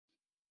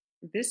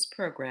This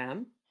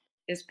program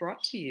is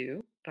brought to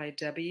you by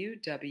W.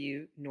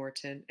 W.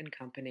 Norton and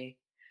Company,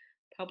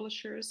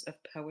 publishers of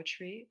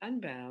Poetry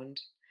Unbound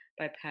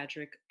by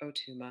Padraig Ó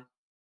Tuama.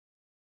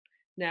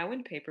 Now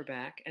in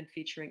paperback and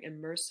featuring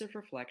immersive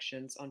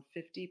reflections on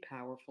 50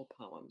 powerful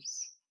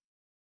poems.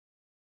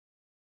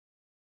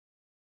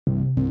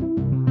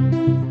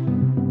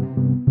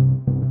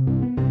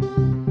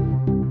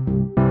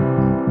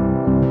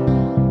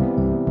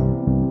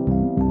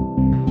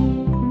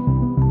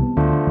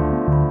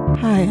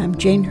 Hi, I'm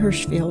Jane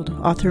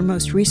Hirschfield, author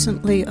most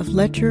recently of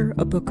Ledger,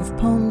 a book of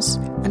poems,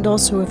 and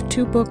also of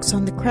 2 books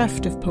on the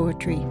craft of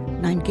poetry,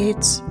 9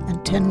 Gates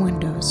and 10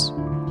 Windows.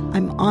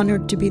 I'm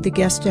honored to be the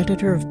guest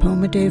editor of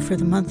Poem a Day for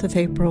the month of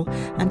April,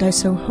 and I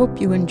so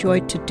hope you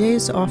enjoyed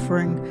today's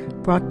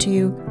offering brought to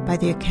you by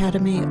the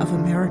Academy of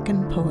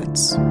American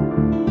Poets.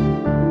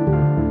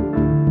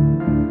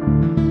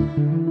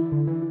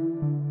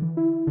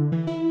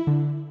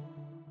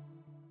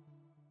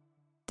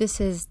 This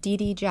is Dee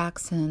Dee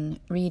Jackson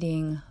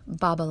reading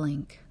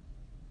Bobolink.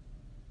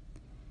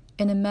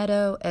 In a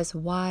meadow as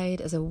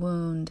wide as a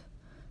wound,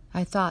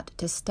 I thought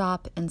to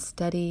stop and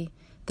study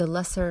the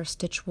lesser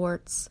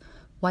stitchworts,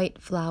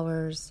 white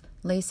flowers,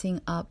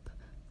 lacing up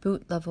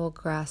boot-level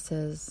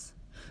grasses,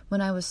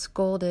 when I was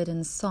scolded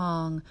in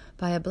song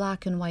by a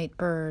black and white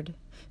bird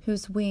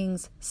whose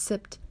wings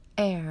sipped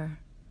air,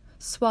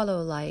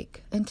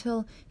 swallow-like,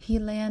 until he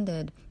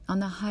landed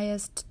on the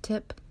highest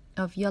tip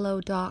of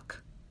Yellow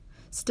Dock,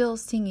 still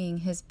singing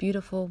his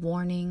beautiful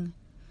warning,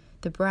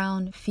 the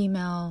brown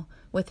female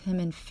with him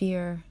in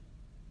fear.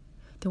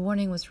 The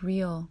warning was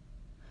real,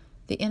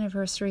 the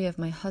anniversary of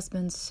my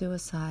husband's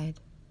suicide.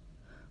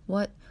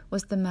 What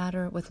was the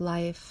matter with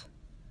life?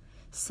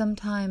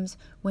 Sometimes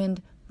when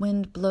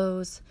wind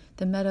blows,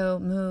 the meadow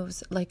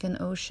moves like an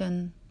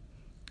ocean.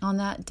 On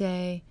that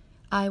day,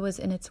 I was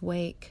in its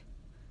wake.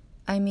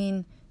 I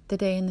mean the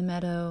day in the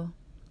meadow.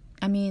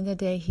 I mean the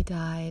day he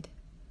died.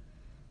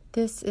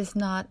 This is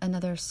not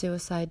another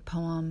suicide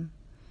poem.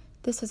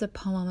 This is a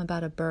poem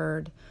about a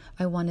bird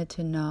I wanted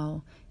to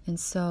know, and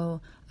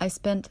so I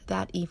spent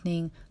that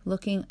evening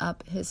looking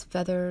up his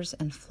feathers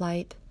and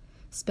flight,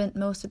 spent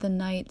most of the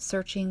night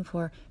searching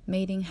for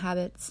mating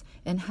habits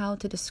and how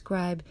to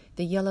describe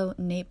the yellow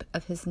nape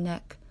of his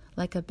neck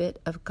like a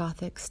bit of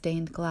Gothic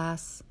stained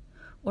glass,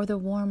 or the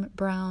warm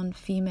brown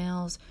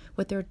females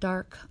with their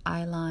dark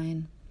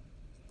eyeline.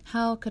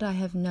 How could I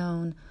have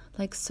known,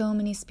 like so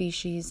many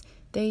species,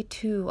 they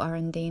too are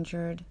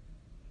endangered?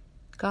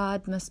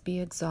 God must be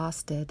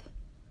exhausted.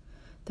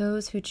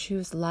 Those who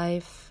choose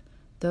life,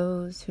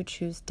 those who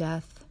choose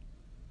death.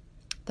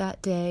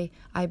 That day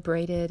I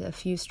braided a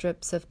few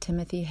strips of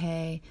Timothy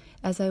hay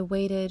as I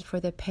waited for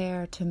the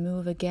pair to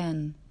move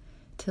again,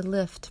 to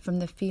lift from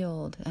the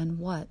field and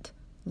what?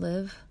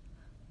 Live?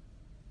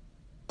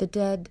 The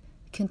dead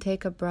can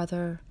take a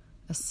brother,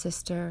 a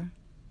sister.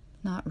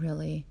 Not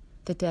really.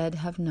 The dead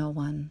have no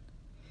one.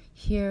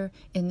 Here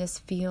in this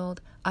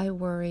field, I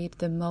worried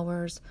the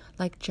mowers,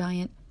 like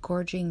giant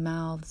gorging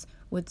mouths,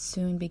 would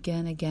soon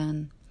begin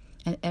again,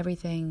 and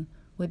everything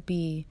would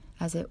be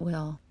as it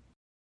will.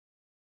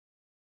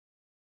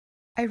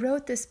 I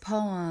wrote this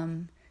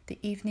poem the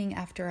evening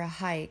after a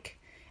hike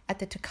at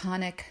the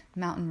Taconic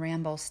Mountain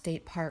Ramble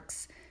State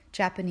Park's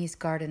Japanese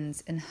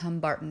Gardens in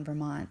Humbarton,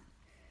 Vermont.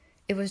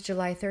 It was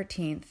July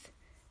 13th,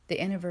 the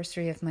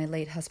anniversary of my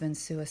late husband's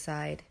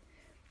suicide.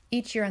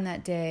 Each year on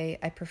that day,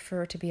 I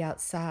prefer to be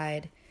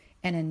outside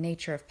and in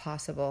nature if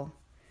possible.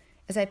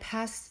 As I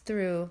passed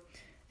through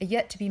a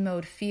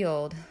yet-to-be-mowed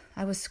field,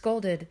 I was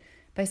scolded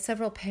by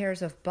several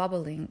pairs of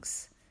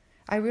bobolinks.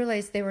 I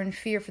realized they were in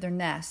fear for their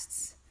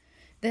nests.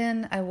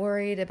 Then I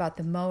worried about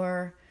the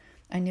mower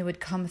I knew would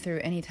come through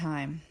any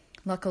time.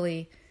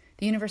 Luckily,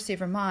 the University of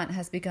Vermont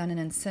has begun an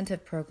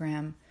incentive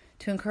program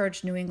to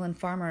encourage New England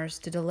farmers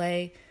to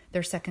delay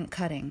their second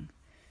cutting,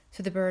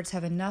 so the birds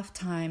have enough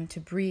time to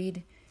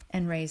breed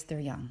and raise their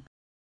young.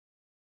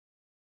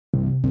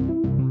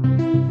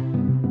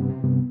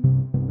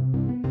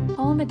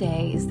 Poem a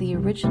Day is the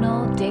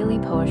original daily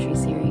poetry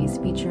series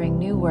featuring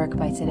new work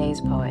by today's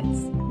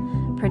poets.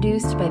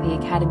 Produced by the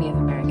Academy of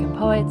American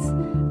Poets,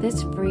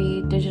 this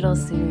free digital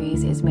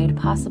series is made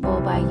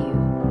possible by you,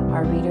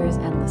 our readers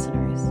and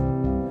listeners.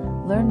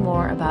 Learn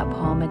more about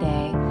Poem a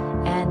Day,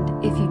 and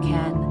if you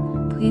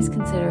can, please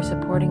consider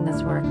supporting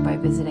this work by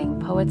visiting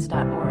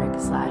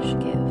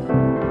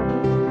poets.org/give.